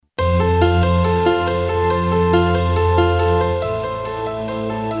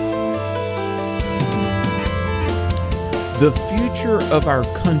The future of our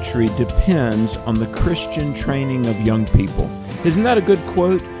country depends on the Christian training of young people. Isn't that a good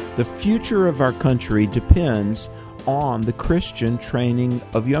quote? The future of our country depends on the Christian training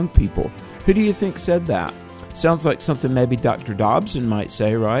of young people. Who do you think said that? Sounds like something maybe Dr. Dobson might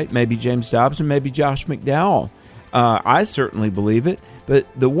say, right? Maybe James Dobson, maybe Josh McDowell. I certainly believe it. But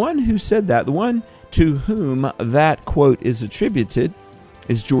the one who said that, the one to whom that quote is attributed,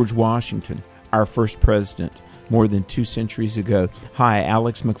 is George Washington, our first president, more than 2 centuries ago. Hi,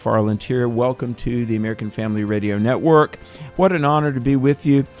 Alex McFarland here. Welcome to the American Family Radio Network. What an honor to be with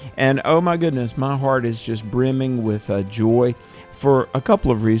you. And oh my goodness, my heart is just brimming with joy for a couple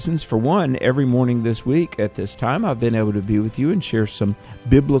of reasons. For one, every morning this week at this time, I've been able to be with you and share some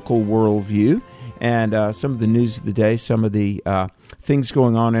biblical worldview and some of the news of the day, some of the things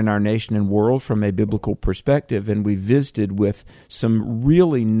going on in our nation and world from a biblical perspective. And we visited with some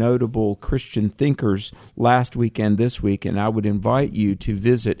really notable Christian thinkers last week and this week. And I would invite you to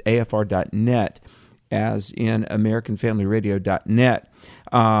visit afr.net, as in AmericanFamilyRadio.net.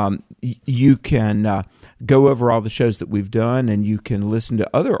 You can go over all the shows that we've done, and you can listen to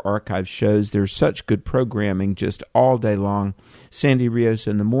other archive shows. There's such good programming just all day long. Sandy Rios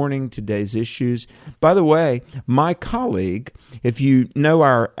in the morning, today's issues. By the way, my colleague, if you know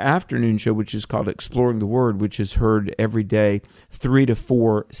our afternoon show, which is called Exploring the Word, which is heard every day, 3 to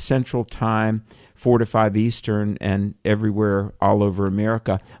 4 Central Time, 4 to 5 Eastern, and everywhere all over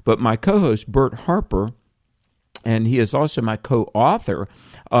America. But my co-host, Bert Harper, and he is also my co-author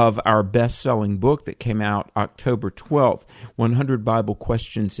of our best-selling book that came out October 12th, 100 Bible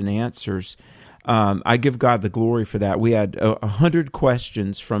Questions and Answers. I give God the glory for that. We had 100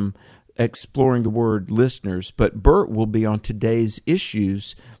 questions from Exploring the Word listeners, but Bert will be on today's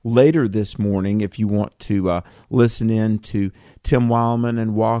issues later this morning if you want to listen in to Tim Wildman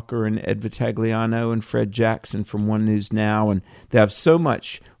and Walker and Ed Vitagliano and Fred Jackson from One News Now, and they have so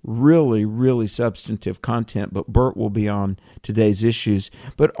much really, really substantive content, but Bert will be on today's issues.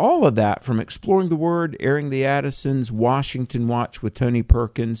 But all of that, from Exploring the Word, Airing the Addisons, Washington Watch with Tony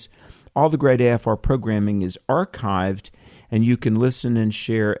Perkins, all the great AFR programming is archived, and you can listen and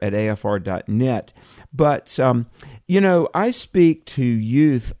share at afr.net. But, I speak to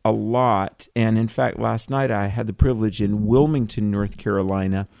youth a lot, and in fact, last night I had the privilege in Wilmington, North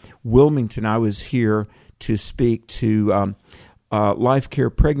Carolina. Wilmington, I was here to speak to Life Care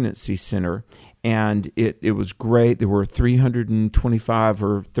Pregnancy Center, and it was great. There were 325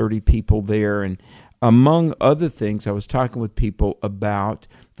 or 30 people there, and among other things, I was talking with people about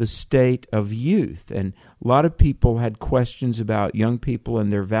the state of youth, and a lot of people had questions about young people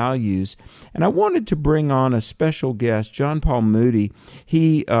and their values, and I wanted to bring on a special guest, John Paul Moody.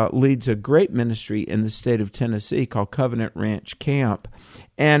 He leads a great ministry in the state of Tennessee called Covenant Ranch Camp,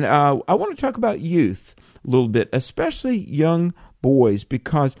 and I want to talk about youth a little bit, especially young boys,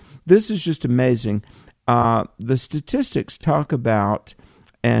 because this is just amazing. The statistics talk about,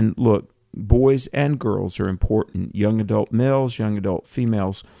 and look, boys and girls are important, young adult males, young adult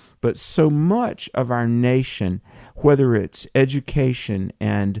females, but so much of our nation, whether it's education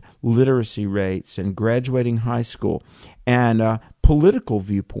and literacy rates and graduating high school and political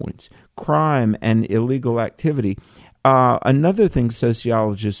viewpoints, crime and illegal activity. Another thing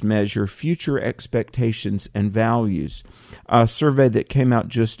sociologists measure, future expectations and values. A survey that came out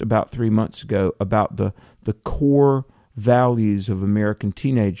just about 3 months ago about the core values of American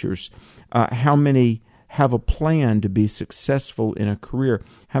teenagers. How many have a plan to be successful in a career?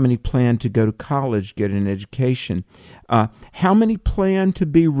 How many plan to go to college, get an education? How many plan to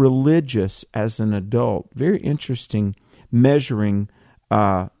be religious as an adult? Very interesting measuring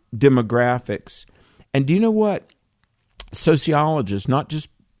demographics. And do you know what? Sociologists, not just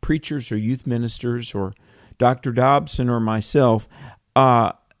preachers or youth ministers or Dr. Dobson or myself,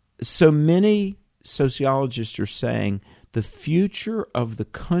 so many sociologists are saying the future of the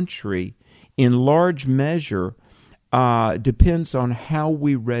country in large measure depends on how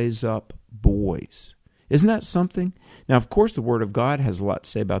we raise up boys. Isn't that something? Now, of course, the Word of God has a lot to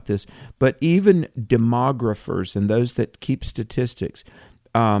say about this, but even demographers and those that keep statistics,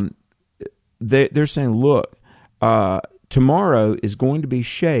 they're saying, look, tomorrow is going to be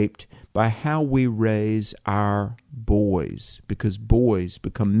shaped by how we raise our boys, because boys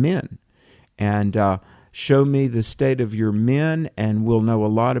become men. And show me the state of your men, and we'll know a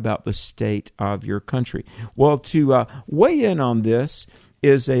lot about the state of your country. Well, to weigh in on this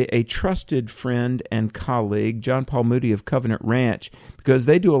is a trusted friend and colleague, John Paul Moody of Covenant Ranch, because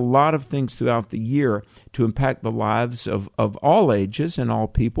they do a lot of things throughout the year to impact the lives of all ages and all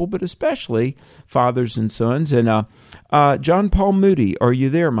people, but especially fathers and sons. And John Paul Moody, are you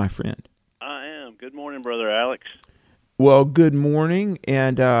there, my friend? I am. Good morning, Brother Alex. Well, good morning,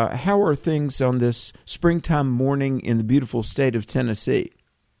 and how are things on this springtime morning in the beautiful state of Tennessee?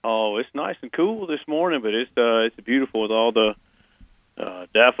 Oh, it's nice and cool this morning, but it's beautiful with all the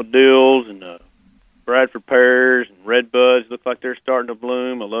daffodils and Bradford pears and red buds. Look like they're starting to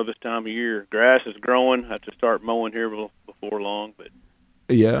bloom. I love this time of year. Grass is growing. I have to start mowing here before long, but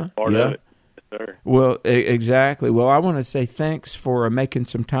that's part of it. Yes, sir. Well, exactly. Well, I want to say thanks for making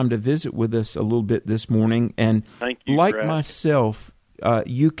some time to visit with us a little bit this morning. And thank you. Like myself,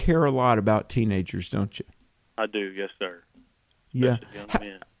 you care a lot about teenagers, don't you? I do, yes, sir. Yeah. Young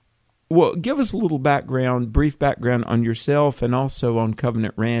men. Well, give us a little brief background on yourself and also on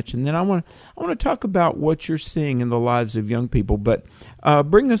Covenant Ranch, and then I want to talk about what you're seeing in the lives of young people. But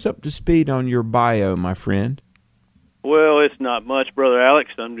bring us up to speed on your bio, my friend. Well, it's not much, Brother Alex.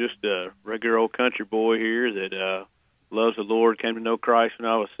 I'm just a regular old country boy here that loves the Lord. Came to know Christ when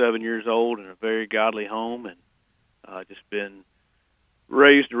I was 7 years old in a very godly home, and just been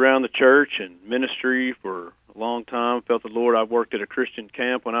raised around the church and ministry for a long time. Felt the Lord. I worked at a Christian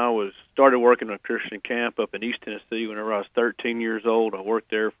camp when I started working at a Christian camp up in East Tennessee whenever I was 13 years old. I worked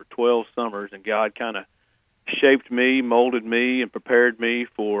there for 12 summers, and God kind of shaped me, molded me, and prepared me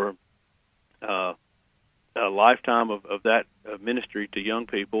for a lifetime of that ministry to young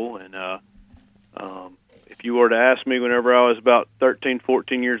people. And if you were to ask me whenever I was about 13,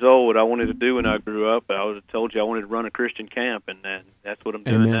 14 years old what I wanted to do when I grew up, I would have told you I wanted to run a Christian camp, and that's what I'm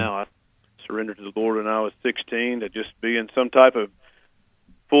doing Amen. now. I surrendered to the Lord when I was 16 to just be in some type of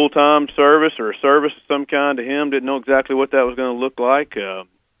full-time service or a service of some kind to Him. Didn't know exactly what that was going to look like,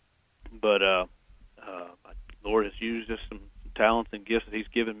 but the Lord has used us some talents and gifts that He's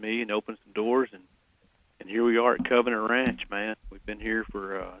given me and opened some doors, and here we are at Covenant Ranch, man. We've been here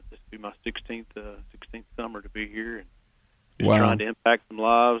for this will be my 16th summer to be here, and just trying to impact some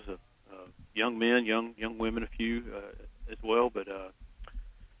lives of young men, young women, a few as well. But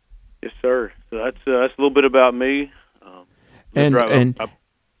yes, sir. So that's a little bit about me. And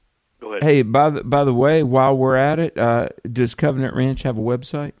go ahead. Hey, by the way, while we're at it, does Covenant Ranch have a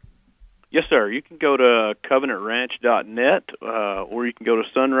website? Yes, sir. You can go to covenantranch.net, or you can go to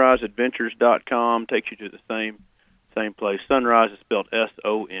sunriseadventures.com. Takes you to the same place. Sunrise is spelled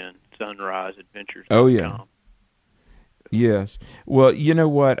S-O-N, sunriseadventures.com. Oh, yeah. Yes. Well, you know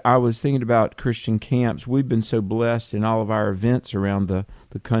what? I was thinking about Christian camps. We've been so blessed in all of our events around the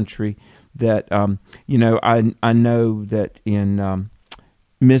country that, I know that in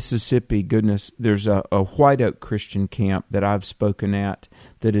Mississippi, goodness, there's a White Oak Christian camp that I've spoken at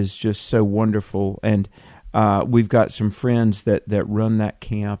that is just so wonderful. And we've got some friends that run that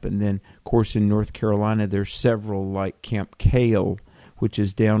camp. And then, of course, in North Carolina, there's several like Camp Kale, which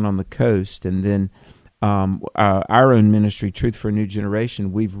is down on the coast. And then our own ministry, Truth for a New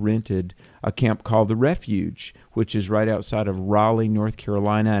Generation, we've rented a camp called The Refuge, which is right outside of Raleigh, North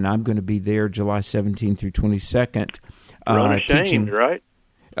Carolina. And I'm going to be there July 17th through 22nd. Unashamed, teaching, right?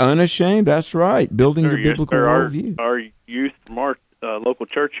 Unashamed, that's right. Building the biblical worldview. Our youth from our local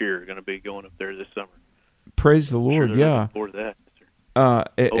church here are going to be going up there this summer. Praise the Lord, sure yeah. Looking forward to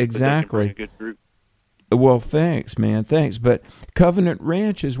that. Exactly. A good group. Well, thanks, man. Thanks. But Covenant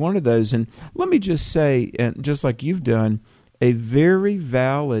Ranch is one of those. And let me just say, and just like you've done, a very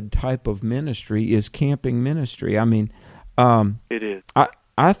valid type of ministry is camping ministry. I mean, it is.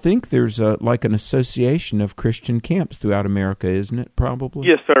 I think there's like an association of Christian camps throughout America, isn't it, probably?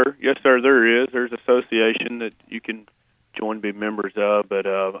 Yes, sir. Yes, sir, there is. There's an association that you can join and be members of. But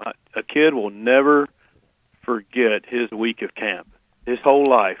a kid will never forget his week of camp, his whole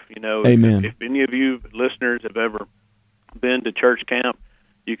life. Amen. If any of you listeners have ever been to church camp,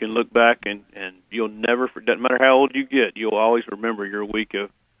 you can look back and you'll never, doesn't matter how old you get, you'll always remember your week of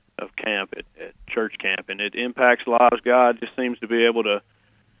camp at church camp. And it impacts lives. God just seems to be able to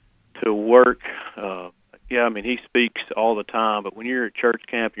work. He speaks all the time, but when you're at church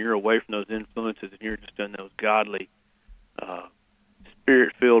camp and you're away from those influences and you're just in those godly,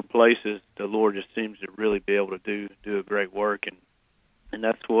 spirit-filled places, the Lord just seems to really be able to do a great work, and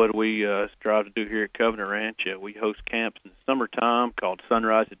that's what we strive to do here at Covenant Ranch. We host camps in the summertime called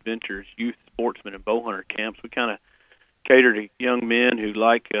Sunrise Adventures, Youth Sportsman and Bowhunter Camps. We kind of cater to young men who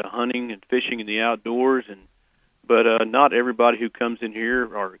like hunting and fishing in the outdoors, but not everybody who comes in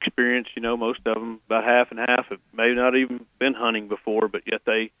here are experienced. Most of them, about half and half, have maybe not even been hunting before, but yet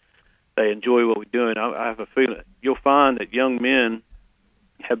they enjoy what we do. And I have a feeling you'll find that young men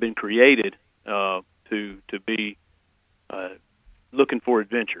have been created to be looking for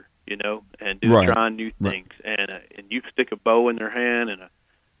adventure, and trying new things. And you stick a bow in their hand and a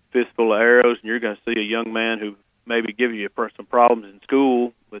fistful of arrows, and you're going to see a young man who maybe give you some problems in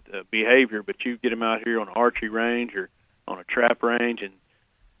school with behavior, but you get him out here on an archery range or on a trap range, and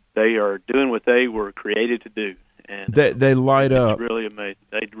they are doing what they were created to do. And they light up. It's really amazing.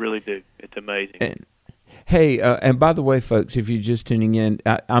 They really do. It's amazing. And, hey, and by the way, folks, if you're just tuning in,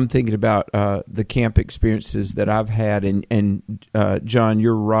 I'm thinking about the camp experiences that I've had, and John,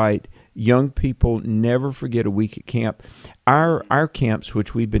 you're right. Young people never forget a week at camp. Our camps,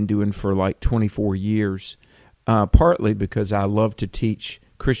 which we've been doing for like 24 years, partly because I love to teach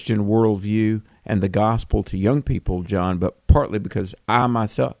Christian worldview and the gospel to young people, John, but partly because I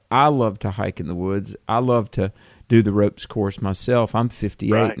love to hike in the woods. I love to do the ropes course myself. I'm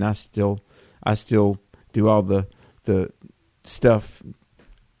 58, right. And I still do all the stuff.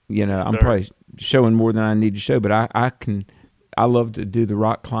 You know, I'm probably showing more than I need to show, but I love to do the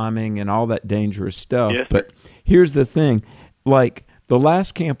rock climbing and all that dangerous stuff. Yes, but here's the thing. Like the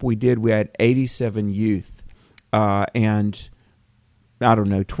last camp we did, we had 87 youth and, I don't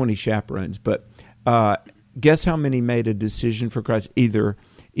know, 20 chaperones. But guess how many made a decision for Christ? Either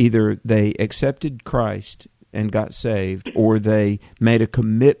they accepted Christ and got saved, or they made a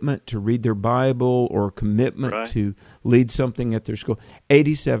commitment to read their Bible or a commitment to lead something at their school.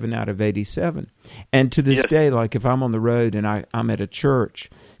 87 out of 87. And to this day, like if I'm on the road and I'm at a church,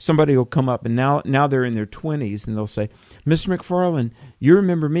 somebody will come up, and now they're in their 20s, and they'll say, Mr. McFarland, you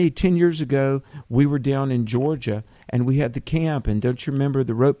remember me 10 years ago, we were down in Georgia, and we had the camp, and don't you remember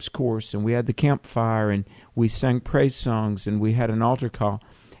the ropes course, and we had the campfire, and we sang praise songs, and we had an altar call.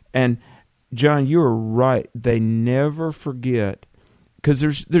 And John, you're right. They never forget, because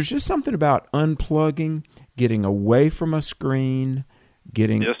there's just something about unplugging, getting away from a screen,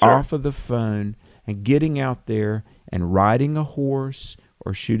 getting off of the phone, and getting out there and riding a horse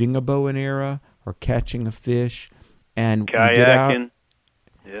or shooting a bow and arrow or catching a fish, and kayaking.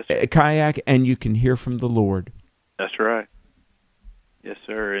 You get out, kayak, and you can hear from the Lord. That's right. Yes,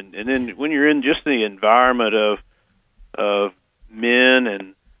 sir. And then when you're in just the environment of men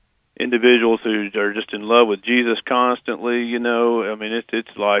and individuals who are just in love with Jesus constantly, you know, I mean,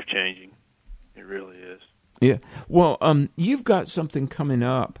 it's life-changing. It really is. Yeah. Well, you've got something coming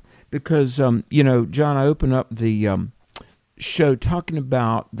up because, you know, John, I open up the show talking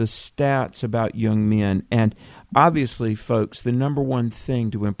about the stats about young men. And obviously, folks, the number one thing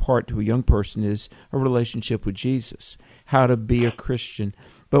to impart to a young person is a relationship with Jesus, how to be a Christian.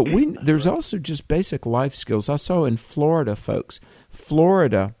 But there's also just basic life skills. I saw in Florida, folks,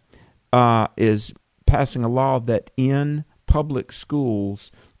 Florida is passing a law that in public schools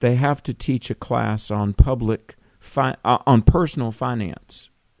they have to teach a class on on personal finance.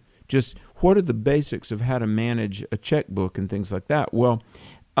 Just what are the basics of how to manage a checkbook and things like that? Well,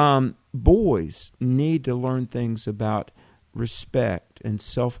 boys need to learn things about respect and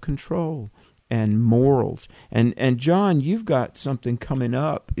self-control and morals. And John, you've got something coming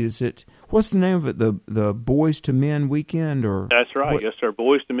up. What's the name of it? The Boys to Men Weekend, or that's right. What? Yes, sir.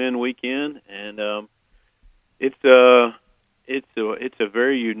 Boys to Men Weekend, and it's a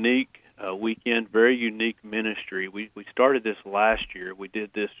very unique weekend, very unique ministry. We started this last year. We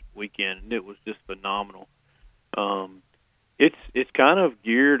did this weekend, and it was just phenomenal. It's kind of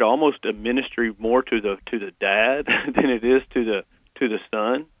geared almost a ministry more to the dad than it is to the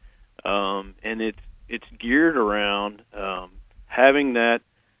son, and it's geared around having that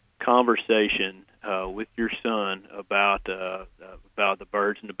conversation with your son about the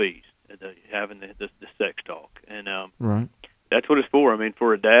birds and the bees, having the sex talk, and right. That's what it's for. I mean,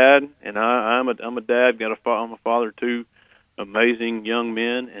 for a dad, and I'm a dad. I'm a father to amazing young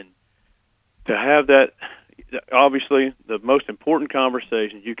men, and to have that. Obviously, the most important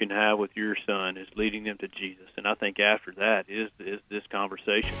conversation you can have with your son is leading them to Jesus, and I think after that is this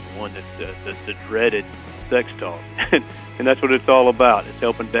conversation, the one that's the dreaded sex talk, and that's what it's all about. It's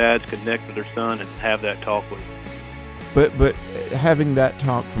helping dads connect with their son and have that talk with them. But having that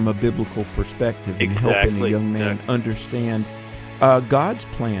talk from a biblical perspective and helping a young man understand God's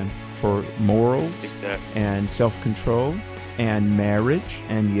plan for morals and self-control and marriage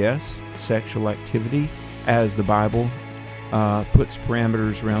and, yes, sexual activity, as the Bible puts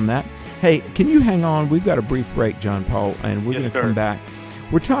parameters around that. Hey, can you hang on? We've got a brief break, John Paul, and we're going to come back.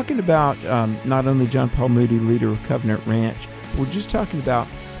 We're talking about not only John Paul Moody, leader of Covenant Ranch, we're just talking about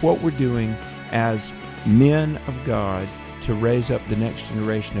what we're doing as men of God to raise up the next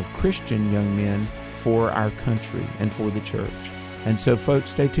generation of Christian young men for our country and for the church. And so,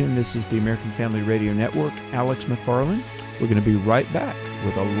 folks, stay tuned. This is the American Family Radio Network. Alex McFarland. We're going to be right back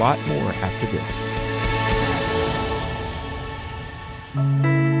with a lot more after this.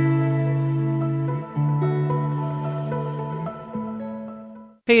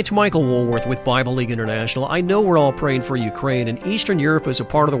 Hey, it's Michael Woolworth with Bible League International. I know we're all praying for Ukraine, and Eastern Europe is a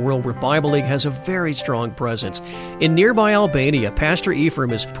part of the world where Bible League has a very strong presence. In nearby Albania, Pastor Ephraim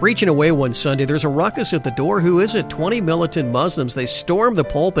is preaching away one Sunday. There's a ruckus at the door. Who is it? 20 militant Muslims. They storm the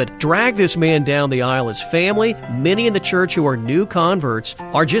pulpit, drag this man down the aisle. His family, many in the church who are new converts,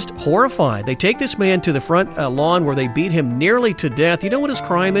 are just horrified. They take this man to the front lawn where they beat him nearly to death. You know what his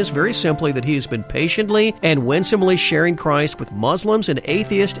crime is? Very simply that he has been patiently and winsomely sharing Christ with Muslims and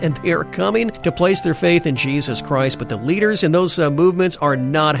atheists, and they are coming to place their faith in Jesus Christ. But the leaders in those movements are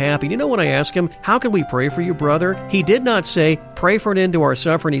not happy. You know, when I ask him, how can we pray for you, brother? He did not say, pray for an end to our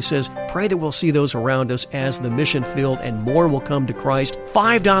suffering. He says, pray that we'll see those around us as the mission field and more will come to Christ.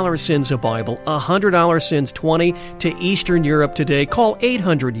 $5 sends a Bible, $100 sends 20 to Eastern Europe today. Call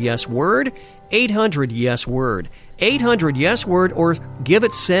 800-YES-WORD, 800-YES-WORD. 800-YES-WORD, or give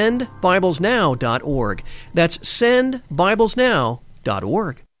it sendbiblesnow.org. That's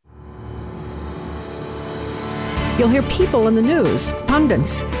sendbiblesnow.org. You'll hear people in the news,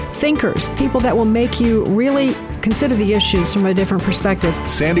 pundits, thinkers, people that will make you really consider the issues from a different perspective.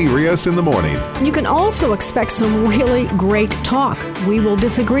 Sandy Rios in the morning. You can also expect some really great talk. We will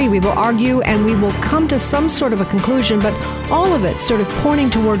disagree, we will argue, and we will come to some sort of a conclusion, but all of it sort of pointing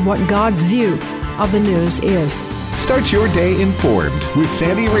toward what God's view of the news is. Start your day informed with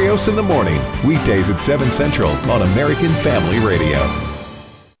Sandy Rios in the morning. Weekdays at 7 Central on American Family Radio.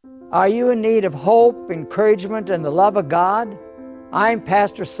 Are you in need of hope, encouragement, and the love of God? I'm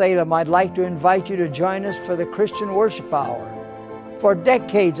Pastor Salem. I'd like to invite you to join us for the Christian Worship Hour. For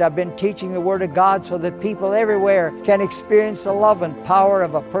decades, I've been teaching the Word of God so that people everywhere can experience the love and power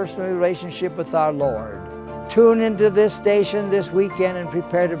of a personal relationship with our Lord. Tune into this station this weekend and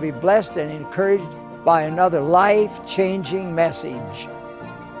prepare to be blessed and encouraged by another life-changing message.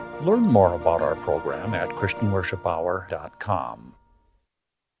 Learn more about our program at ChristianWorshipHour.com.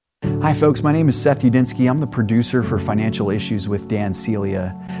 Hi folks, my name is Seth Udinsky. I'm the producer for Financial Issues with Dan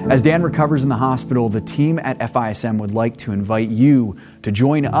Celia. As Dan recovers in the hospital, the team at FISM would like to invite you to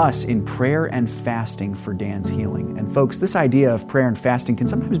join us in prayer and fasting for Dan's healing. And folks, this idea of prayer and fasting can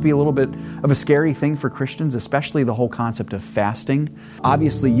sometimes be a little bit of a scary thing for Christians, especially the whole concept of fasting.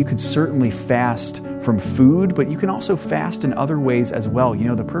 Obviously, you could certainly fast from food, but you can also fast in other ways as well. You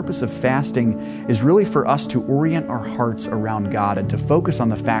know, the purpose of fasting is really for us to orient our hearts around God and to focus on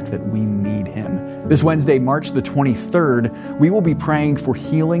the fact that we need Him. This Wednesday, March the 23rd, we will be praying for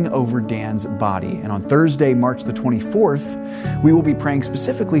healing over Dan's body. And on Thursday, March the 24th, we will be praying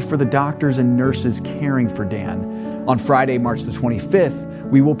specifically for the doctors and nurses caring for Dan. On Friday, March the 25th,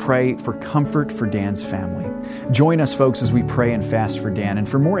 we will pray for comfort for Dan's family. Join us, folks, as we pray and fast for Dan. And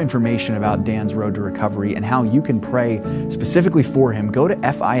for more information about Dan's road to recovery and how you can pray specifically for him, go to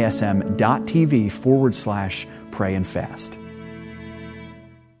fism.tv/pray and fast.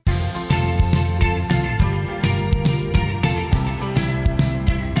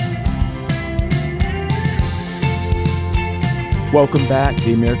 Welcome back to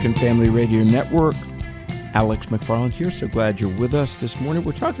the American Family Radio Network. Alex McFarland here. So glad you're with us this morning.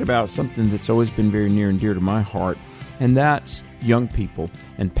 We're talking about something that's always been very near and dear to my heart, and that's young people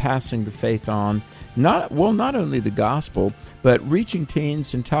and passing the faith on. Not only the gospel, but reaching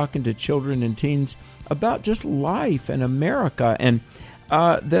teens and talking to children and teens about just life and America. And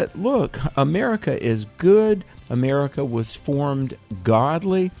that, look, America is good. America was formed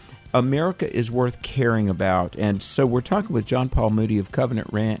godly. America is worth caring about. And so we're talking with John Paul Moody of Covenant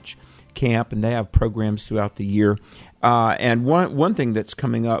Ranch Camp, and they have programs throughout the year. And one thing that's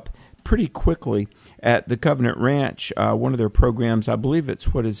coming up pretty quickly at the Covenant Ranch, one of their programs, I believe it's,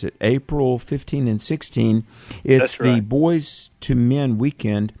 April 15 and 16. It's the Boys to Men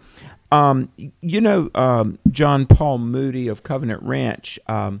Weekend. John Paul Moody of Covenant Ranch,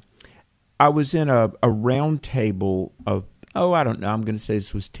 I was in a round table of, I don't know, I'm going to say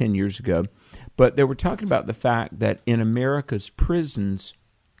this was 10 years ago, but they were talking about the fact that in America's prisons,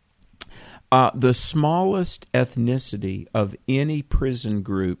 the smallest ethnicity of any prison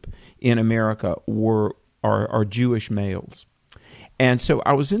group in America are Jewish males. And so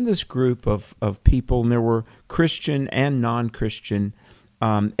I was in this group of people, and there were Christian and non-Christian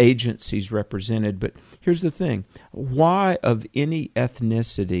agencies represented. But here's the thing. Why of any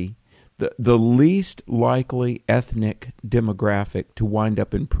ethnicity, the least likely ethnic demographic to wind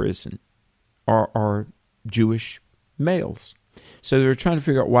up in prison are Jewish males? So they were trying to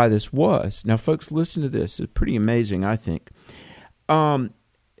figure out why this was. Now, folks, listen to this. It's pretty amazing, I think.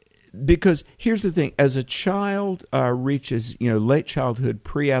 Because here's the thing. As a child reaches, late childhood,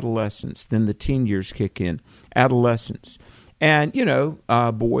 pre-adolescence, then the teen years kick in, adolescence. And,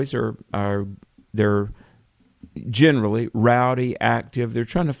 boys they're generally rowdy, active. They're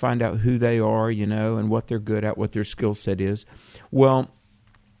trying to find out who they are, and what they're good at, what their skill set is. Well,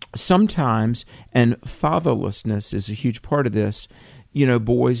 sometimes, and fatherlessness is a huge part of this,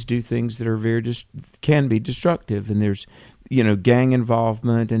 boys do things that are can be destructive, and there's, gang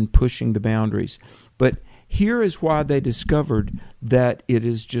involvement and pushing the boundaries. But here is why they discovered that it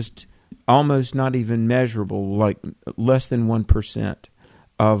is just almost not even measurable, like less than 1%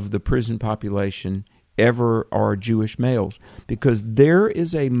 of the prison population ever are Jewish males, because there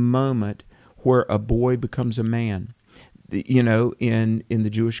is a moment where a boy becomes a man. In the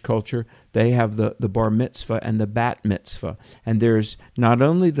Jewish culture, they have the bar mitzvah and the bat mitzvah, and there's not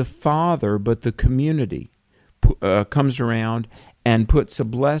only the father but the community comes around and puts a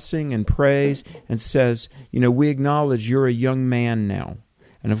blessing and praise and says, we acknowledge you're a young man now.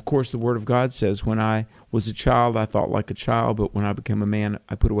 And of course, the Word of God says, when I was a child, I thought like a child, but when I became a man,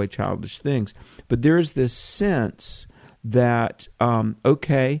 I put away childish things. But there's this sense that,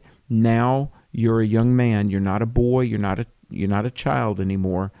 okay, now you're a young man. You're not a boy. You're not a child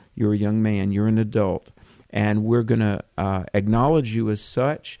anymore. You're a young man. You're an adult. And we're going to acknowledge you as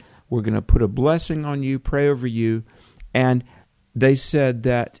such. We're going to put a blessing on you, pray over you. And they said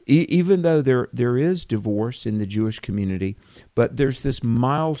that even though there is divorce in the Jewish community, but there's this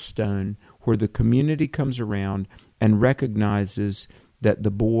milestone where the community comes around and recognizes that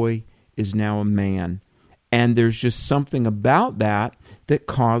the boy is now a man. And there's just something about that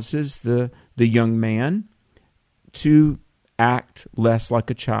causes the young man to act less like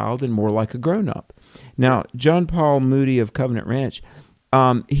a child and more like a grown-up. Now, John Paul Moody of Covenant Ranch,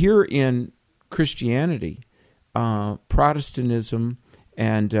 here in Christianity, Protestantism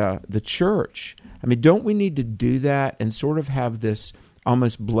and the church, don't we need to do that and sort of have this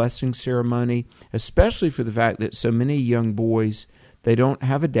almost blessing ceremony, especially for the fact that so many young boys, they don't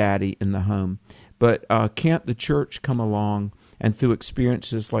have a daddy in the home, but can't the church come along and through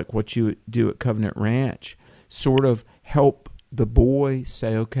experiences like what you do at Covenant Ranch, sort of help the boy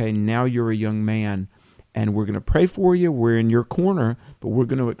say, okay, now you're a young man, and we're going to pray for you, we're in your corner, but we're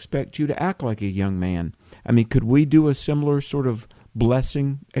going to expect you to act like a young man. Could we do a similar sort of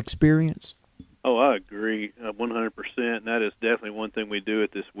blessing experience? Oh, I agree 100%, and that is definitely one thing we do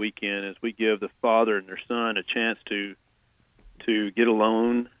at this weekend is we give the father and their son a chance to get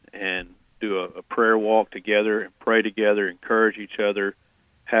alone and do a prayer walk together and pray together, encourage each other,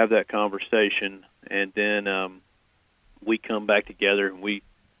 have that conversation, and then we come back together and we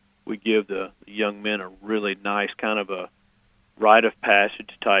give the young men a really nice kind of a rite of passage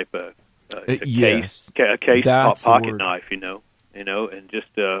type of case pocket knife, and just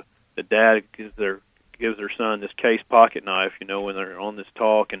the dad gives their son this case pocket knife, when they're on this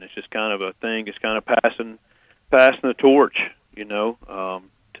talk, and it's just kind of a thing. It's kind of passing the torch,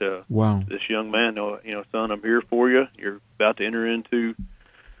 to this young man. Son, I'm here for you. You're about to enter into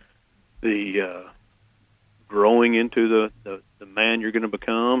the growing into the man you're going to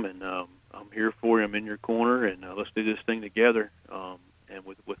become, and I'm here for you. I'm in your corner, and let's do this thing together. And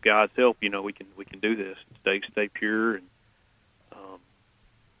with God's help, we can do this. Stay pure, and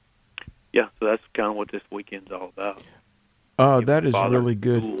so that's kind of what this weekend's all about. Oh, that is really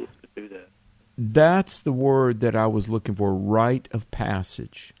good. To do that. That's the word that I was looking for, rite of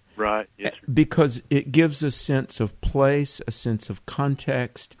passage. Right, yes, sir. Because it gives a sense of place, a sense of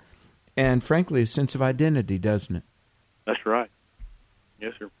context, and frankly, a sense of identity, doesn't it? That's right.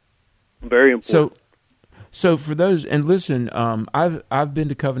 Yes, sir. Very important. So for those, and listen, I've been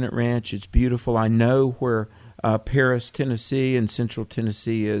to Covenant Ranch. It's beautiful. I know where Paris, Tennessee, and Central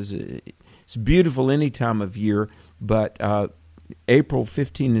Tennessee is. It's beautiful any time of year, but April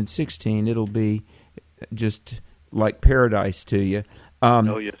 15 and 16, it'll be just like paradise to you.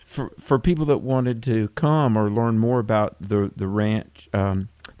 Oh, yes. For people that wanted to come or learn more about the ranch,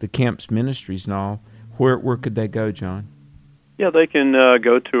 the camp's ministries and all, where could they go, John? Yeah, they can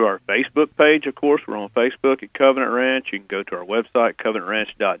go to our Facebook page, of course. We're on Facebook at Covenant Ranch. You can go to our website,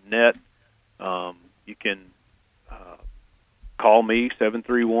 covenantranch.net. You can call me,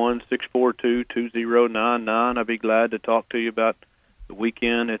 731-642-2099. I'd be glad to talk to you about the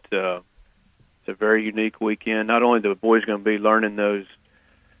weekend. It's a very unique weekend. Not only the boys going to be learning those,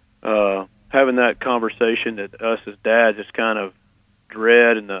 having that conversation that us as dads just kind of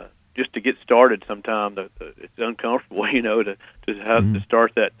dread, and just to get started sometimes it's uncomfortable, to have to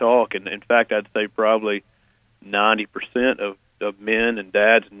start that talk. And in fact, I'd say probably 90% of men and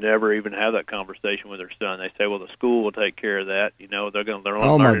dads never even have that conversation with their son. They say, well, the school will take care of that. They're going to learn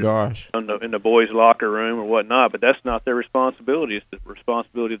in the boys' locker room or whatnot, but that's not their responsibility. It's the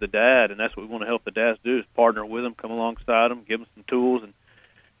responsibility of the dad, and that's what we want to help the dads do, is partner with them, come alongside them, give them some tools,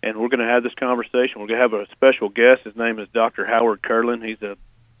 and we're going to have this conversation. We're going to have a special guest. His name is Dr. Howard Curlin. He's a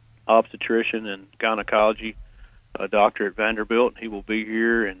obstetrician and gynecology doctor at Vanderbilt. He will be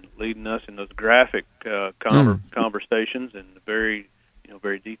here and leading us in those graphic conversations, and very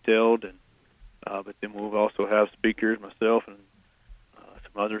detailed. And but then we'll also have speakers, myself and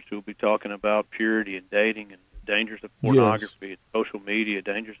some others, who will be talking about purity and dating and the dangers of pornography and social media,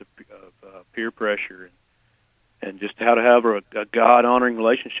 dangers of peer pressure, and just how to have a God-honoring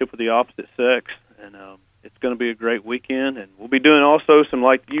relationship with the opposite sex. And it's going to be a great weekend. And we'll be doing also some,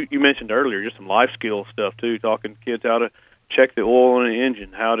 like you mentioned earlier, just some life skill stuff too, talking to kids how to check the oil in an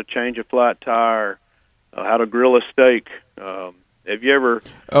engine, how to change a flat tire, how to grill a steak. Have you ever...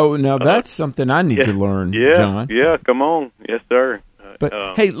 Oh, now that's something I need to learn, John. Yeah, come on. Yes, sir.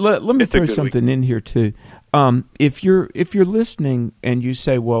 But hey, let me throw something in here too. If you're listening and you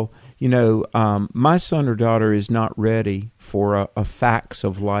say, well, my son or daughter is not ready for a facts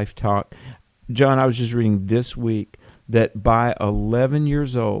of life talk. John, I was just reading this week that by 11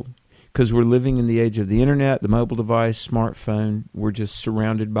 years old, because we're living in the age of the internet, the mobile device, smartphone, we're just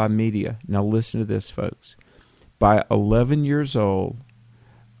surrounded by media. Now listen to this, folks. By 11 years old,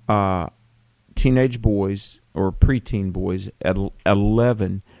 teenage boys or preteen boys at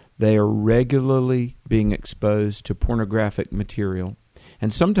 11, they are regularly being exposed to pornographic material.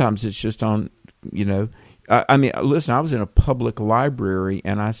 And sometimes it's just on, listen, I was in a public library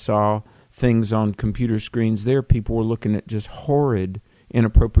and I saw things on computer screens there. People were looking at just horrid,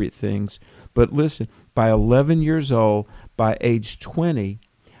 inappropriate things. But listen, by 11 years old, by age 20,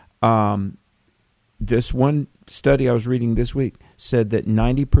 this one study I was reading this week said that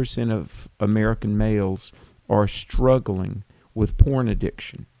 90% of American males are struggling with porn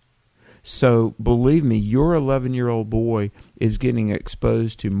addiction. So believe me, your 11-year-old boy is getting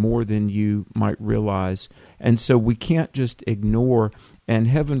exposed to more than you might realize. And so we can't just ignore, and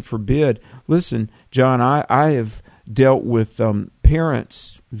heaven forbid. Listen, John, I have dealt with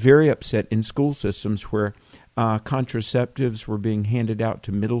parents very upset in school systems where contraceptives were being handed out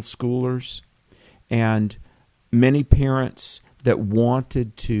to middle schoolers, and many parents that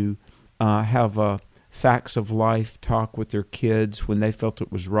wanted to have a facts of life talk with their kids when they felt it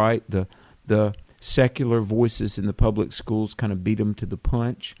was right. The secular voices in the public schools kind of beat them to the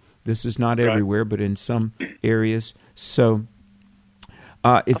punch. This is not everywhere, but in some areas. So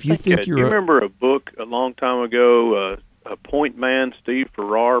if you think you're... Do you remember a book a long time ago, a Point Man, Steve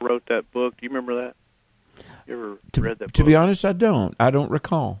Farrar wrote that book? Do you remember that? You ever read that book? To be honest, I don't. I don't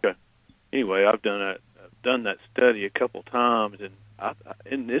recall. Okay. Anyway, I've done that study a couple times, and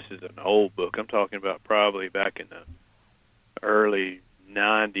this is an old book. I'm talking about probably back in the early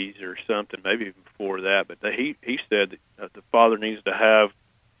 90s or something, maybe even before that. But he said that the father needs to have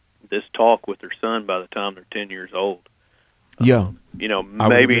this talk with their son by the time they're 10 years old. Yeah.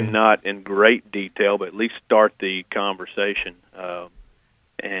 Maybe not in great detail, but at least start the conversation.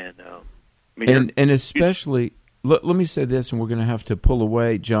 And especially... Let me say this, and we're going to have to pull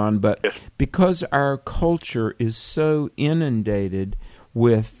away, John, but because our culture is so inundated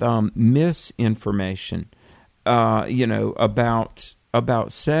with misinformation, about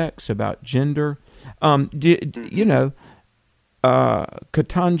sex, about gender, Ketanji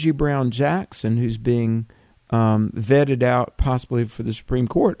Brown Jackson, who's being vetted out possibly for the Supreme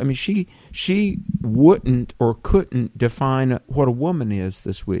Court. I mean, she wouldn't or couldn't define what a woman is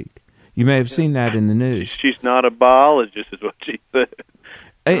this week. You may have seen that in the news. She's not a biologist, is what she said.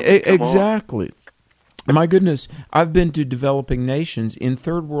 Exactly. My goodness, I've been to developing nations in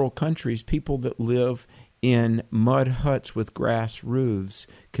third world countries. People that live in mud huts with grass roofs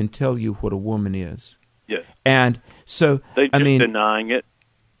can tell you what a woman is. Yes. And so, they're just denying it.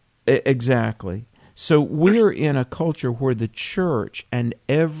 Exactly. So we're in a culture where the church and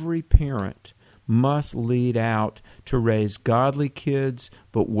every parent must lead out to raise godly kids,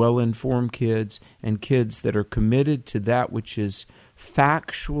 but well-informed kids, and kids that are committed to that which is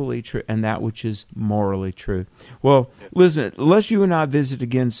factually true and that which is morally true. Well, listen, unless you and I visit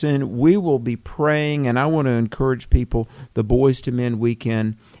again soon, we will be praying, and I want to encourage people, the Boys to Men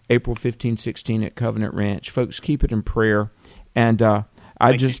weekend, April 15, 16 at Covenant Ranch. Folks, keep it in prayer, and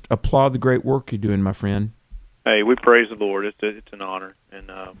I just applaud the great work you're doing, my friend. Hey, we praise the Lord. It's an honor,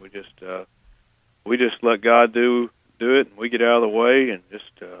 and we just let God do it, and we get out of the way and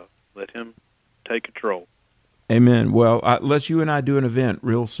just let Him take control. Amen. Well, let's you and I do an event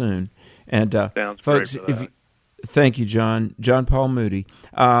real soon. And sounds folks, great. Thank you, John. John Paul Moody.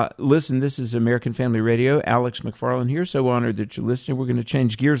 Listen, this is American Family Radio. Alex McFarland here. So honored that you're listening. We're going to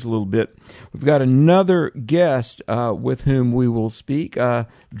change gears a little bit. We've got another guest with whom we will speak.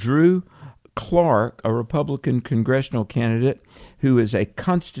 Drew Clark, a Republican congressional candidate who is a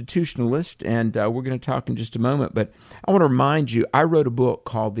constitutionalist, and we're going to talk in just a moment. But I want to remind you, I wrote a book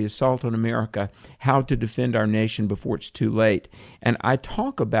called The Assault on America, How to Defend Our Nation Before It's Too Late. And I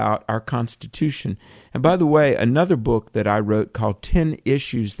talk about our Constitution. And by the way, another book that I wrote called 10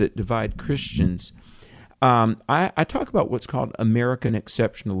 Issues That Divide Christians, I talk about what's called American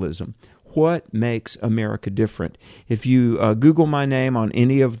exceptionalism. What makes America different? If you Google my name on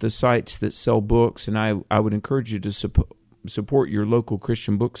any of the sites that sell books, and I would encourage you to support your local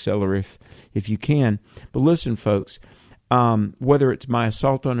Christian bookseller if you can. But listen, folks, whether it's my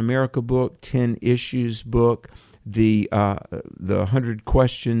Assault on America book, 10 Issues book, the 100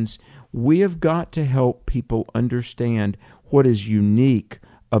 Questions, we have got to help people understand what is unique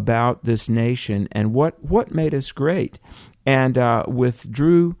about this nation and what made us great. And with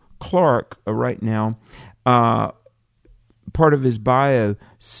Drew Clark right now, part of his bio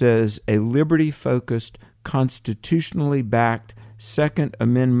says a liberty-focused, constitutionally backed, Second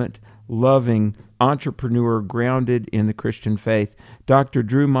Amendment loving entrepreneur grounded in the Christian faith. Dr.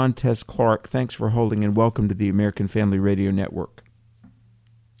 Drew Montez Clark, thanks for holding and welcome to the American Family Radio Network.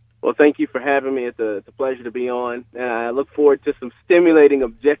 Well, thank you for having me. It's a pleasure to be on, and I look forward to some stimulating,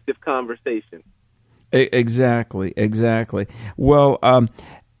 objective conversation. Exactly. Well,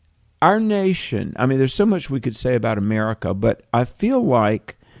 our nation, I mean, there's so much we could say about America, but I feel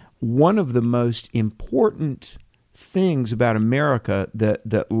like one of the most important things about America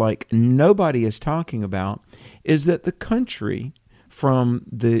that like nobody is talking about is that the country, from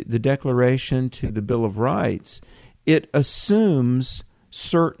the Declaration to the Bill of Rights, it assumes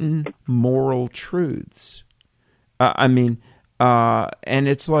certain moral truths. And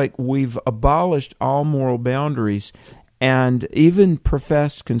it's like we've abolished all moral boundaries. And even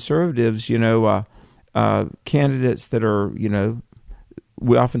professed conservatives, candidates that are,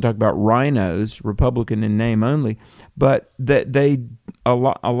 we often talk about rhinos, Republican in name only, but that a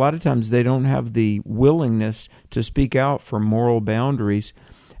lot of times they don't have the willingness to speak out for moral boundaries.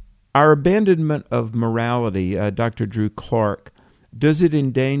 Our abandonment of morality, Dr. Drew Clark, does it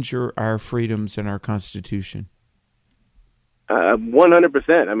endanger our freedoms and our Constitution?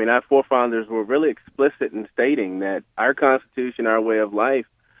 100%. I mean, our forefathers were really explicit in stating that our Constitution, our way of life,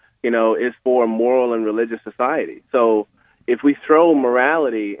 is for a moral and religious society. So if we throw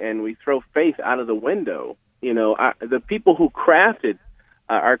morality and we throw faith out of the window, the people who crafted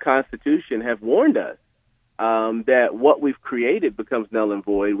our Constitution have warned us that what we've created becomes null and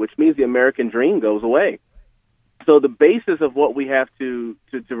void, which means the American dream goes away. So the basis of what we have to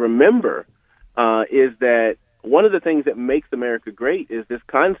remember is that one of the things that makes America great is this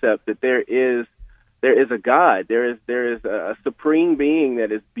concept that there is a God, there is a supreme being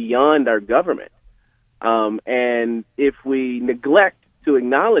that is beyond our government, and if we neglect to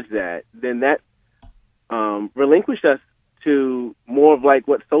acknowledge that, then that relinquishes us to more of like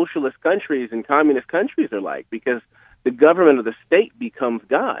what socialist countries and communist countries are like, because the government of the state becomes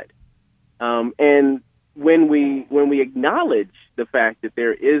God, and when we acknowledge the fact that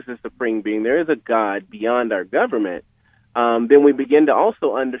there is a supreme being, there is a God beyond our government, then we begin to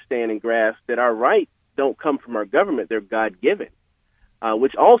also understand and grasp that our rights don't come from our government, they're God-given,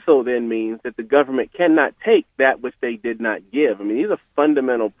 which also then means that the government cannot take that which they did not give. I mean, these are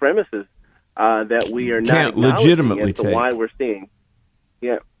fundamental premises that we are not legitimately as to why we're seeing.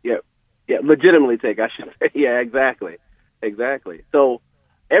 Yeah, legitimately take, I should say. Yeah, exactly. So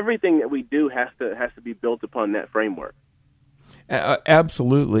everything that we do has to be built upon that framework.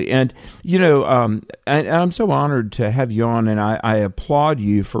 Absolutely. And, I'm so honored to have you on, and I applaud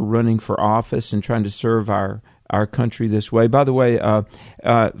you for running for office and trying to serve our country this way. By the way,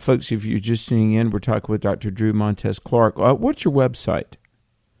 folks, if you're just tuning in, we're talking with Dr. Drew Montez Clark. What's your website?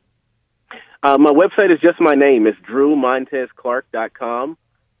 My website is just my name. It's drewmontezclark.com.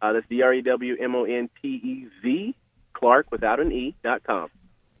 That's DREWMONTEZ, Clark without an E.com.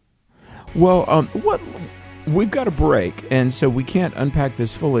 Well, we've got a break, and so we can't unpack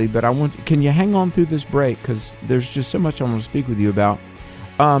this fully, but can you hang on through this break, because there's just so much I want to speak with you about.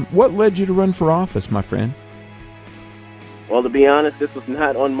 What led you to run for office, my friend? Well, to be honest, this was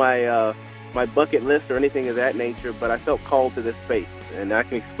not on my bucket list or anything of that nature, but I felt called to this space, and I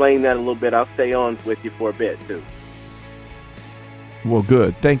can explain that a little bit. I'll stay on with you for a bit, too. Well,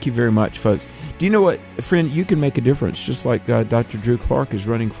 good. Thank you very much, folks. Do you know what, friend, you can make a difference, just like Dr. Drew Clark is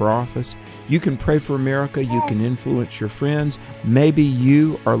running for office. You can pray for America. You can influence your friends. Maybe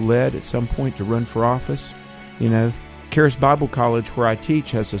you are led at some point to run for office. Charis Bible College, where I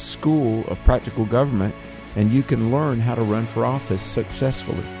teach, has a school of practical government, and you can learn how to run for office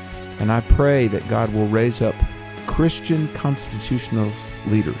successfully. And I pray that God will raise up Christian constitutionalist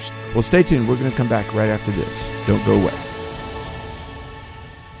leaders. Well, stay tuned. We're going to come back right after this. Don't go away.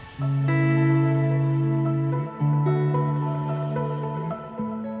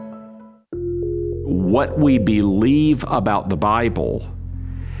 What we believe about the Bible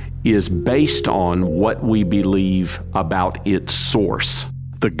is based on what we believe about its source.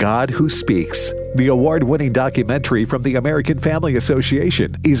 The God Who Speaks, the award-winning documentary from the American Family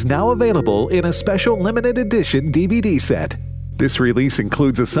Association, is now available in a special limited edition DVD set. This release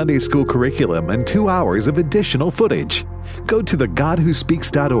includes a Sunday school curriculum and 2 hours of additional footage. Go to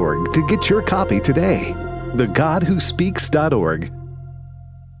thegodwhospeaks.org to get your copy today. thegodwhospeaks.org.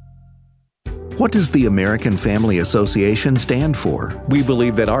 What does the American Family Association stand for? We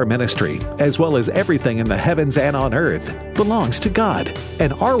believe that our ministry, as well as everything in the heavens and on earth, belongs to God,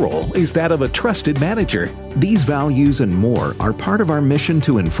 and our role is that of a trusted manager. These values and more are part of our mission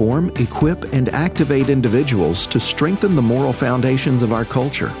to inform, equip, and activate individuals to strengthen the moral foundations of our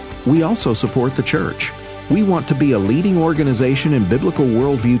culture. We also support the church. We want to be a leading organization in biblical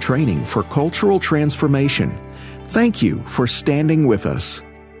worldview training for cultural transformation. Thank you for standing with us.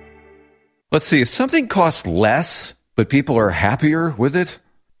 Let's see, if something costs less, but people are happier with it,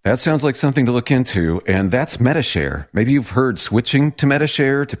 that sounds like something to look into, and that's MediShare. Maybe you've heard switching to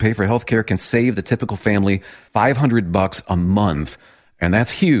MediShare to pay for healthcare can save the typical family $500 a month, and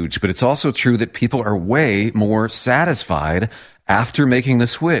that's huge, but it's also true that people are way more satisfied after making the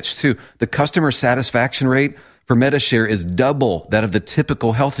switch, too. The customer satisfaction rate for MediShare is double that of the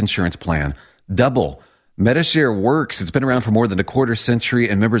typical health insurance plan. Double. MediShare works. It's been around for more than a quarter century,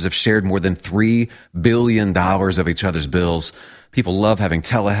 and members have shared more than $3 billion of each other's bills. People love having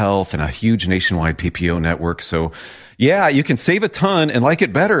telehealth and a huge nationwide PPO network. So, yeah, you can save a ton and like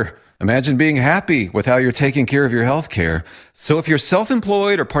it better. Imagine being happy with how you're taking care of your health care. So if you're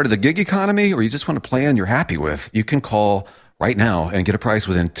self-employed or part of the gig economy, or you just want a plan you're happy with, you can call right now and get a price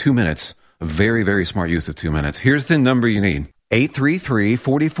within 2 minutes. A very, very smart use of 2 minutes. Here's the number you need.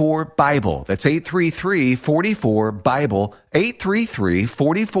 833-44-BIBLE. That's 833-44-BIBLE.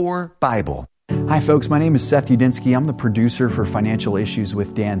 833-44-BIBLE. Hi, folks. My name is Seth Udinsky. I'm the producer for Financial Issues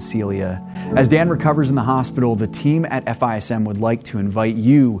with Dan Celia. As Dan recovers in the hospital, the team at FISM would like to invite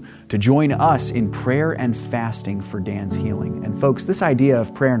you to join us in prayer and fasting for Dan's healing. And folks, this idea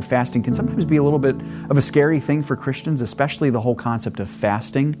of prayer and fasting can sometimes be a little bit of a scary thing for Christians, especially the whole concept of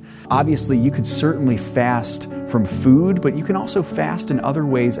fasting. Obviously, you could certainly fast from food, but you can also fast in other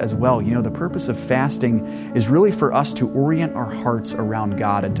ways as well. You know, the purpose of fasting is really for us to orient our hearts around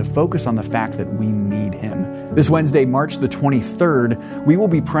God and to focus on the fact that we need Him. This Wednesday, March the 23rd, we will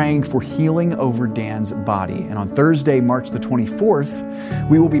be praying for healing over Dan's body. And on Thursday, March the 24th,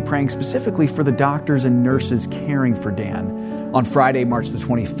 we will be praying specifically for the doctors and nurses caring for Dan. On Friday, March the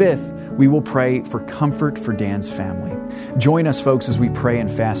 25th, we will pray for comfort for Dan's family. Join us, folks, as we pray and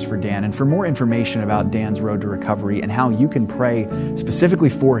fast for Dan. And for more information about Dan's road to recovery and how you can pray specifically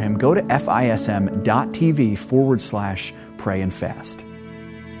for him, go to fism.tv/pray and fast.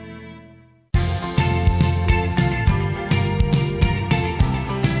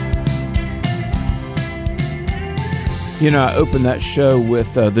 You know, I opened that show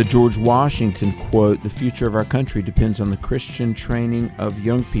with the George Washington quote, "The future of our country depends on the Christian training of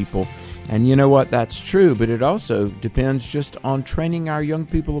young people." And you know what? That's true, but it also depends just on training our young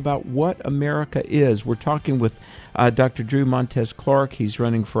people about what America is. We're talking with Dr. Drew Montez Clark. He's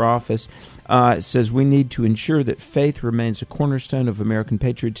running for office. It says we need to ensure that faith remains a cornerstone of American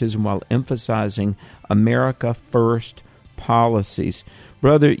patriotism while emphasizing America First policies.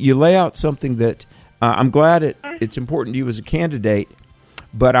 Brother, you lay out something that I'm glad it's important to you as a candidate,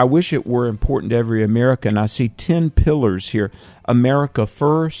 but I wish it were important to every American. I see 10 pillars here. America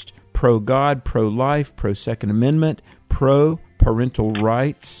First, pro-God, pro-life, pro-Second Amendment, pro-parental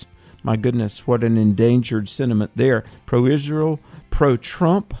rights. My goodness, what an endangered sentiment there. Pro-Israel,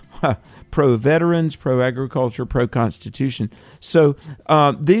 pro-Trump, pro-veterans, pro-agriculture, pro-Constitution. So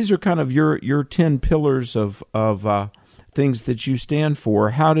these are kind of your 10 pillars of things that you stand for.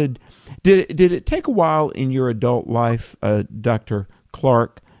 How did it take a while in your adult life, Dr.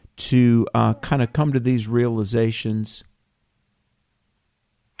 Clark, to kind of come to these realizations?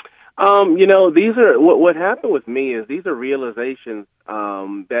 These are what happened with me is these are realizations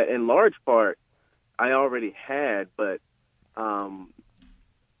that in large part I already had, but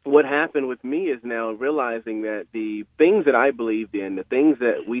what happened with me is now realizing that the things that I believed in, the things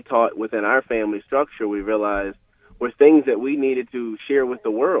that we taught within our family structure, we realized were things that we needed to share with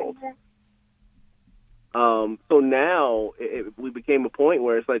the world. So now we became a point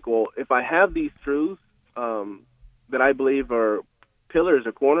where it's like, well, if I have these truths that I believe are pillars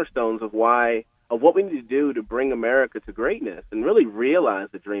or cornerstones of why what we need to do to bring America to greatness and really realize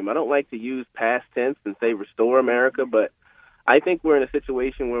the dream. I don't like to use past tense and say restore America, but I think we're in a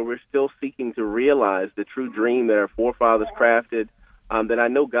situation where we're still seeking to realize the true dream that our forefathers crafted, that I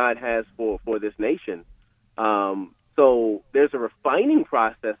know God has for this nation. So there's a refining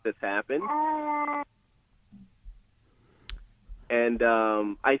process that's happened. And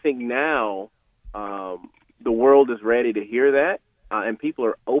I think now the world is ready to hear that, and people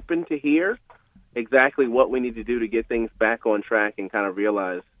are open to hear exactly what we need to do to get things back on track and kind of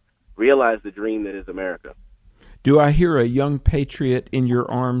realize the dream that is America. Do I hear a young patriot in your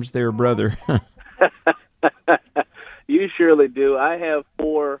arms there, brother? You surely do. I have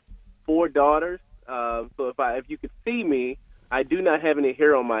four daughters. So if you could see me, I do not have any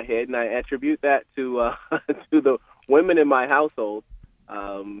hair on my head, and I attribute that to to the women in my household.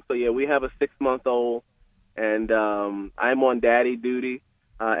 So yeah, we have a 6-month-old, and I'm on daddy duty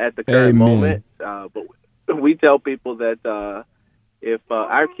at the current moment. But we tell people that if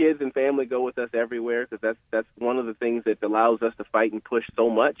our kids and family go with us everywhere, because that's one of the things that allows us to fight and push so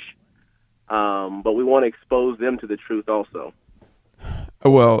much. But we want to expose them to the truth also.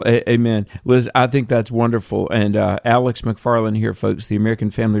 Well, amen. Liz, I think that's wonderful. And Alex McFarland here, folks, the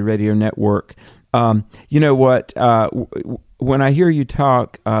American Family Radio Network. You know what? When I hear you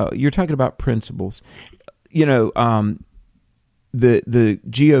talk, you're talking about principles. You know, the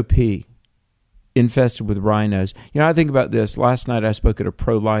GOP infested with rhinos. You know, I think about this. Last night I spoke at a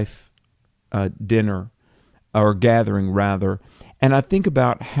pro-life dinner, or gathering rather, and I think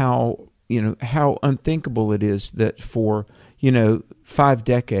about how unthinkable it is that for 5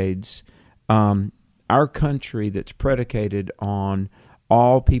 decades, our country that's predicated on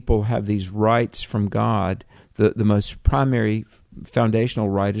all people have these rights from God, the most primary foundational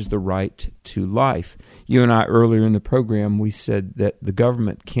right is the right to life. You and I earlier in the program, we said that the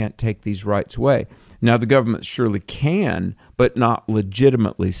government can't take these rights away. Now, the government surely can, but not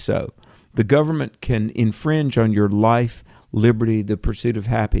legitimately so. The government can infringe on your life, liberty, the pursuit of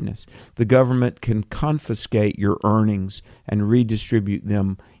happiness. The government can confiscate your earnings and redistribute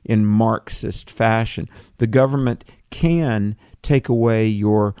them in Marxist fashion. The government can take away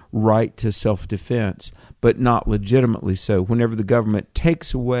your right to self-defense, but not legitimately so. Whenever the government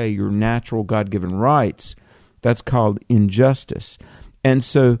takes away your natural God-given rights, that's called injustice. And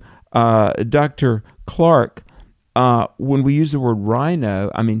so, Dr. Clark, when we use the word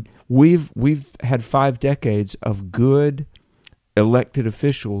rhino, I mean, we've had 5 decades of good elected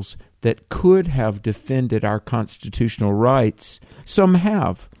officials that could have defended our constitutional rights. Some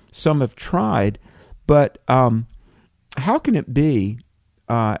have tried, but how can it be,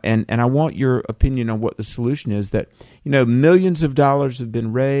 and I want your opinion on what the solution is, that millions of dollars have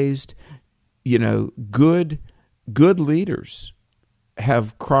been raised, good leaders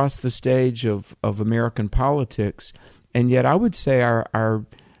have crossed the stage of American politics, and yet I would say our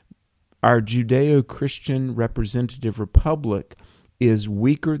Judeo-Christian representative republic is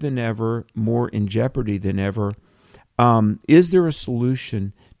weaker than ever, more in jeopardy than ever. Is there a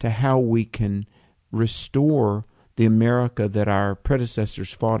solution to how we can restore the America that our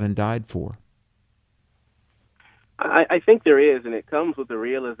predecessors fought and died for? I think there is, and it comes with the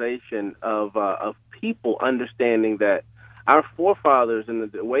realization of people understanding that our forefathers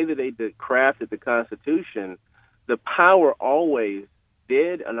and the way that they crafted the Constitution, the power always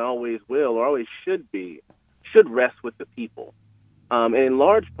did and always will, or always should rest with the people. And in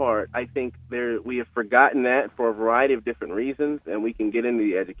large part, I think we have forgotten that for a variety of different reasons, and we can get into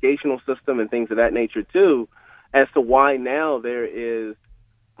the educational system and things of that nature too, as to why now there is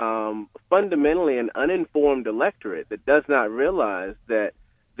fundamentally an uninformed electorate that does not realize that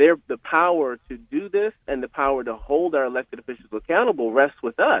the power to do this and the power to hold our elected officials accountable rests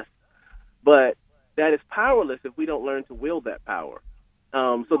with us. But that is powerless if we don't learn to wield that power.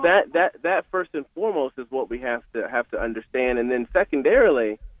 So that first and foremost is what we have to understand. And then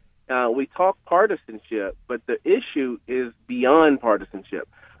secondarily, we talk partisanship, but the issue is beyond partisanship.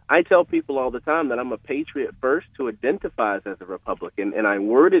 I tell people all the time that I'm a patriot first who identifies as a Republican, and I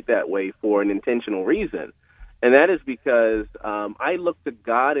word it that way for an intentional reason. And that is because I look to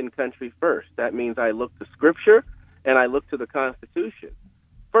God and country first. That means I look to Scripture and I look to the Constitution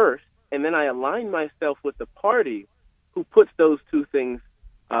first, and then I align myself with the party who puts those two things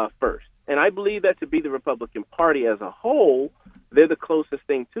first. And I believe that to be the Republican Party as a whole, they're the closest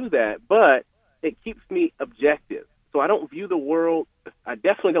thing to that, but it keeps me objective. So I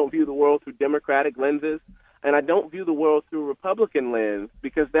definitely don't view the world through Democratic lenses, and I don't view the world through Republican lens,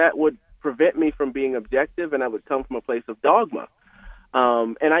 because that would prevent me from being objective, and I would come from a place of dogma.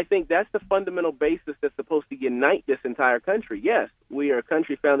 And I think that's the fundamental basis that's supposed to unite this entire country. Yes, we are a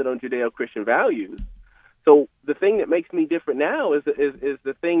country founded on Judeo-Christian values. So the thing that makes me different now is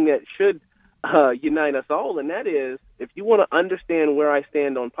the thing that should unite us all, and that is, if you want to understand where I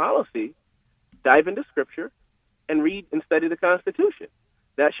stand on policy, dive into Scripture and read and study the Constitution.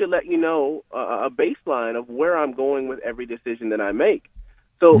 That should let you know a baseline of where I'm going with every decision that I make.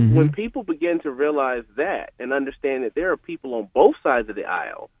 So when people begin to realize that and understand that there are people on both sides of the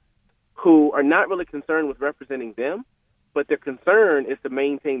aisle who are not really concerned with representing them, but their concern is to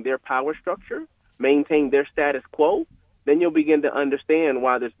maintain their power structure, maintain their status quo, then you'll begin to understand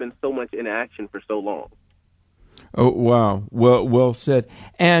why there's been so much inaction for so long. Oh, wow. Well said.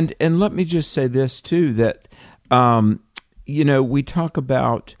 And let me just say this, too, that, we talk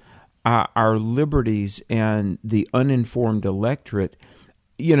about our liberties and the uninformed electorate.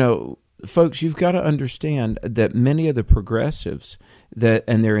 Folks, you've got to understand that many of the progressives,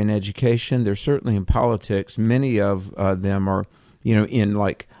 and they're in education, they're certainly in politics, many of them are, in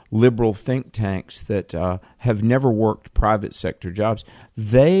like liberal think tanks that have never worked private sector jobs.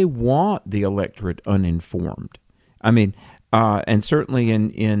 They want the electorate uninformed. I mean, and certainly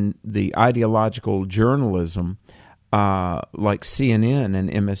in the ideological journalism, like CNN and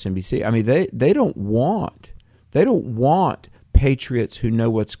MSNBC, I mean, they don't want patriots who know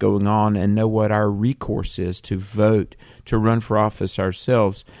what's going on and know what our recourse is to vote, to run for office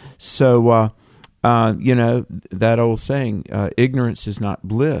ourselves. So, that old saying, ignorance is not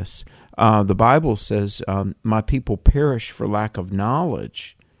bliss. The Bible says, my people perish for lack of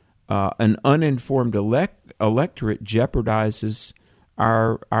knowledge. An uninformed electorate jeopardizes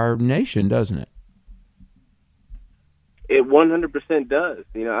our nation, doesn't it? It 100% does.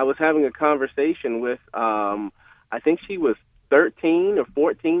 I was having a conversation with, I think she was 13 or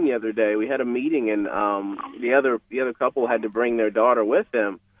 14 the other day. We had a meeting, and the other couple had to bring their daughter with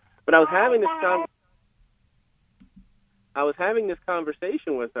them. But I was having this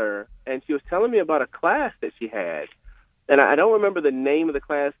conversation with her, and she was telling me about a class that she had. And I don't remember the name of the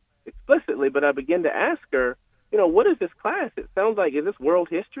class explicitly, but I began to ask her, what is this class? It sounds like, is this world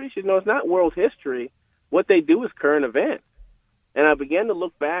history? She said, no, it's not world history. What they do is current events. And I began to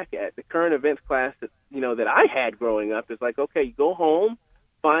look back at the current events class that I had growing up. It's like, okay, you go home,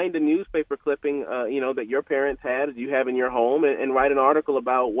 find a newspaper clipping, that your parents had, you have in your home, and write an article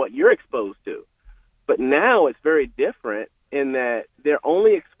about what you're exposed to. But now it's very different in that they're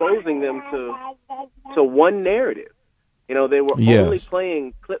only exposing them to one narrative. They were only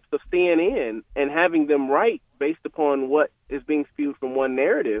playing clips of CNN and having them write based upon what is being spewed from one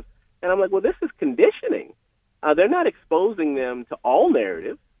narrative. And I'm like, well, this is conditioning. They're not exposing them to all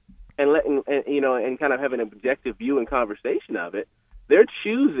narratives and letting, and kind of having an objective view and conversation of it. They're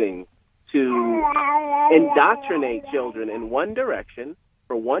choosing to indoctrinate children in one direction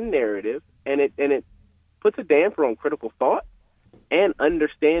for one narrative, and it puts a damper on critical thought and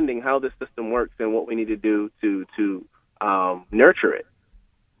understanding how this system works and what we need to do to nurture it.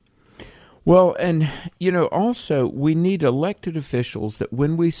 Well, and, also we need elected officials that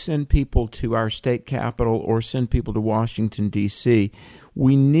when we send people to our state capital or send people to Washington, D.C.,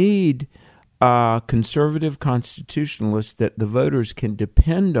 we need conservative constitutionalists that the voters can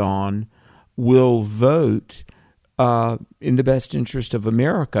depend on will vote in the best interest of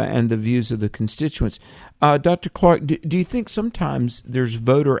America and the views of the constituents. Dr. Clark, do you think sometimes there's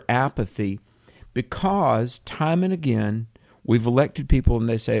voter apathy because time and again we've elected people and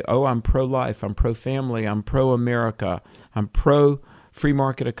they say, oh, I'm pro-life, I'm pro-family, I'm pro-America, I'm pro-free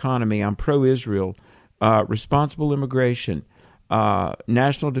market economy, I'm pro-Israel, responsible immigration,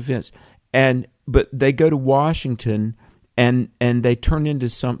 national defense, but they go to Washington and they turn into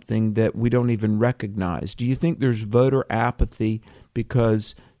something that we don't even recognize. Do you think there's voter apathy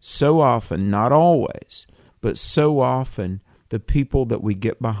because so often, not always, but so often the people that we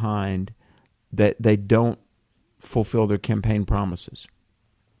get behind, that they don't fulfill their campaign promises?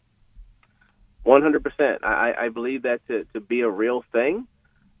 100%. I believe that to be a real thing.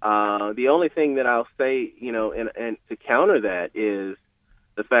 The only thing that I'll say, and to counter that is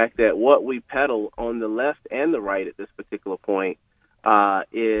the fact that what we peddle on the left and the right at this particular point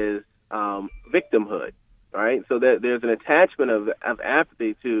is victimhood, right? So there's an attachment of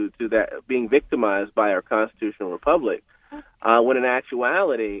apathy to that being victimized by our constitutional republic, when in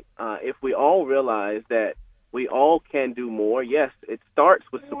actuality, if we all realize that we all can do more. Yes, it starts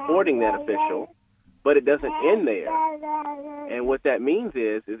with supporting that official, but it doesn't end there. And what that means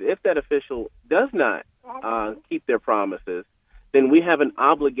is if that official does not keep their promises, then we have an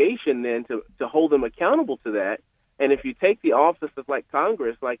obligation then to hold them accountable to that And if you take the offices like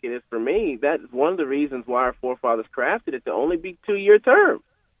Congress, like it is for me, that is one of the reasons why our forefathers crafted it to only be 2-year terms.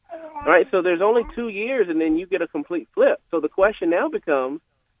 Right? So there's only 2 years, and then you get a complete flip. So the question now becomes,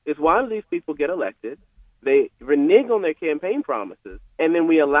 is why do these people get elected? They renege on their campaign promises, and then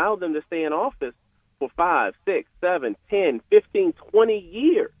we allow them to stay in office for 5, 6, 7, 10, 15, 20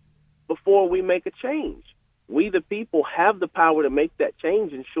 years before we make a change. We, the people, have the power to make that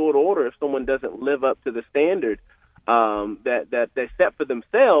change in short order if someone doesn't live up to the standard that they set for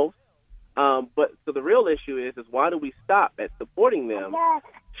themselves. But so the real issue is why do we stop at supporting them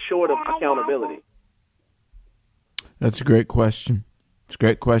short of accountability? That's a great question. It's a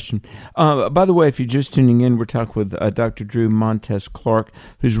great question. By the way, if you're just tuning in, we're talking with Dr. Drew Montez Clark,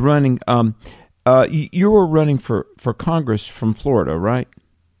 who's running. You were running for Congress from Florida, right?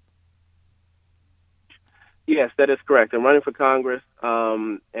 Yes, that is correct. I'm running for Congress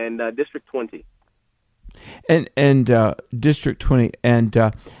and District 20. And District 20.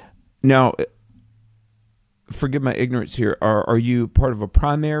 And now, forgive my ignorance here. Are you part of a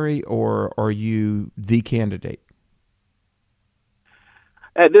primary, or are you the candidate?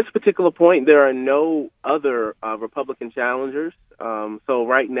 At this particular point, there are no other Republican challengers. So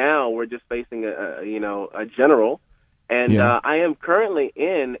right now, we're just facing a general. And I am currently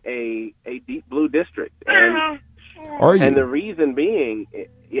in a deep blue district. And, are you? And the reason being,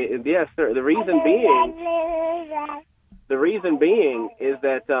 yes, sir. The reason being is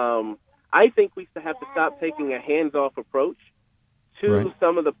that I think we have to stop taking a hands-off approach to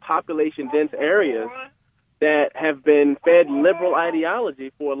some of the population-dense areas that have been fed liberal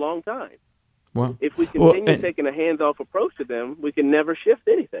ideology for a long time. Well, if we continue taking a hands-off approach to them, we can never shift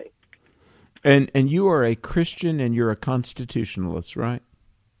anything. And you are a Christian and you're a constitutionalist, right?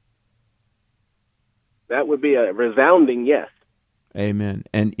 That would be a resounding yes. Amen.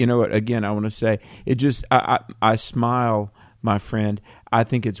 And you know what? Again, I want to say, it just I smile, my friend. I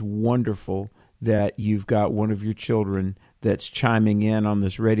think it's wonderful that you've got one of your children that's chiming in on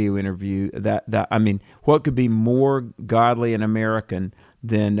this radio interview. That I mean, what could be more godly and American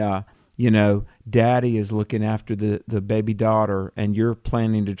than Daddy is looking after the baby daughter, and you're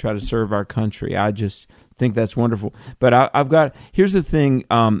planning to try to serve our country. I just think that's wonderful. But here's the thing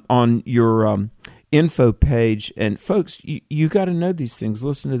on your info page, and folks, you got to know these things.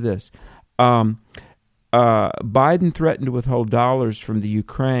 Listen to this. Biden threatened to withhold dollars from the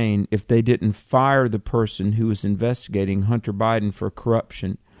Ukraine if they didn't fire the person who was investigating Hunter Biden for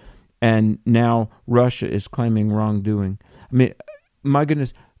corruption, and now Russia is claiming wrongdoing. I mean, my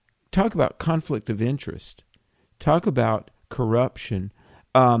goodness. Talk about conflict of interest. Talk about corruption.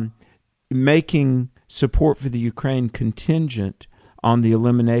 Making support for the Ukraine contingent on the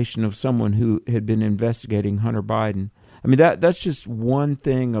elimination of someone who had been investigating Hunter Biden. I mean, that's just one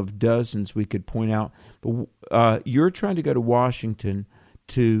thing of dozens we could point out. But you're trying to go to Washington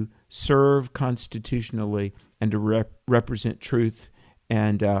to serve constitutionally and to represent truth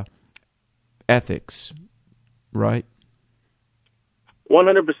and ethics, right?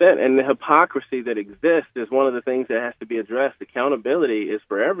 100%, and the hypocrisy that exists is one of the things that has to be addressed. Accountability is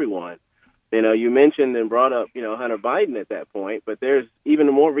for everyone. You mentioned and brought up, Hunter Biden at that point, but there's even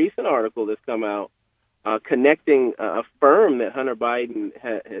a more recent article that's come out connecting a firm that Hunter Biden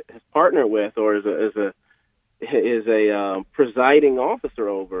has partnered with, or is a presiding officer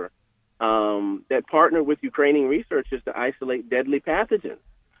over, that partnered with Ukrainian researchers to isolate deadly pathogens.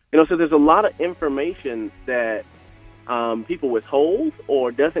 So there's a lot of information that people withhold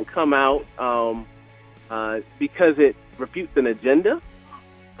or doesn't come out because it refutes an agenda.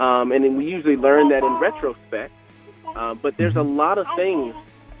 And then we usually learn that in retrospect. But there's a lot of things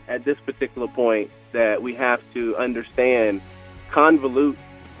at this particular point that we have to understand, convolute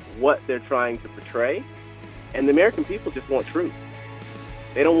what they're trying to portray. And the American people just want truth.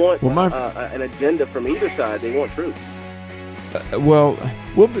 They don't want an agenda from either side. They want truth. Well,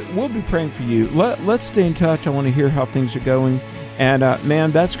 we'll be praying for you. Let's stay in touch. I want to hear how things are going. And,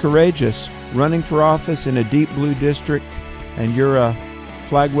 man, that's courageous, running for office in a deep blue district, and you're a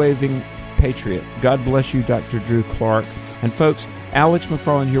flag-waving patriot. God bless you, Dr. Drew Clark. And, folks, Alex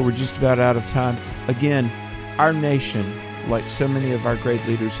McFarland here. We're just about out of time. Again, our nation, like so many of our great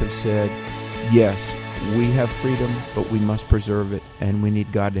leaders have said, yes, we have freedom, but we must preserve it, and we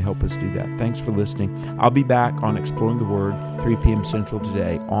need God to help us do that. Thanks for listening. I'll be back on Exploring the Word, 3 p.m. Central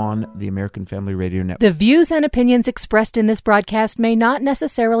today on the American Family Radio Network. The views and opinions expressed in this broadcast may not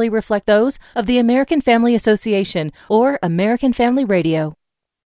necessarily reflect those of the American Family Association or American Family Radio.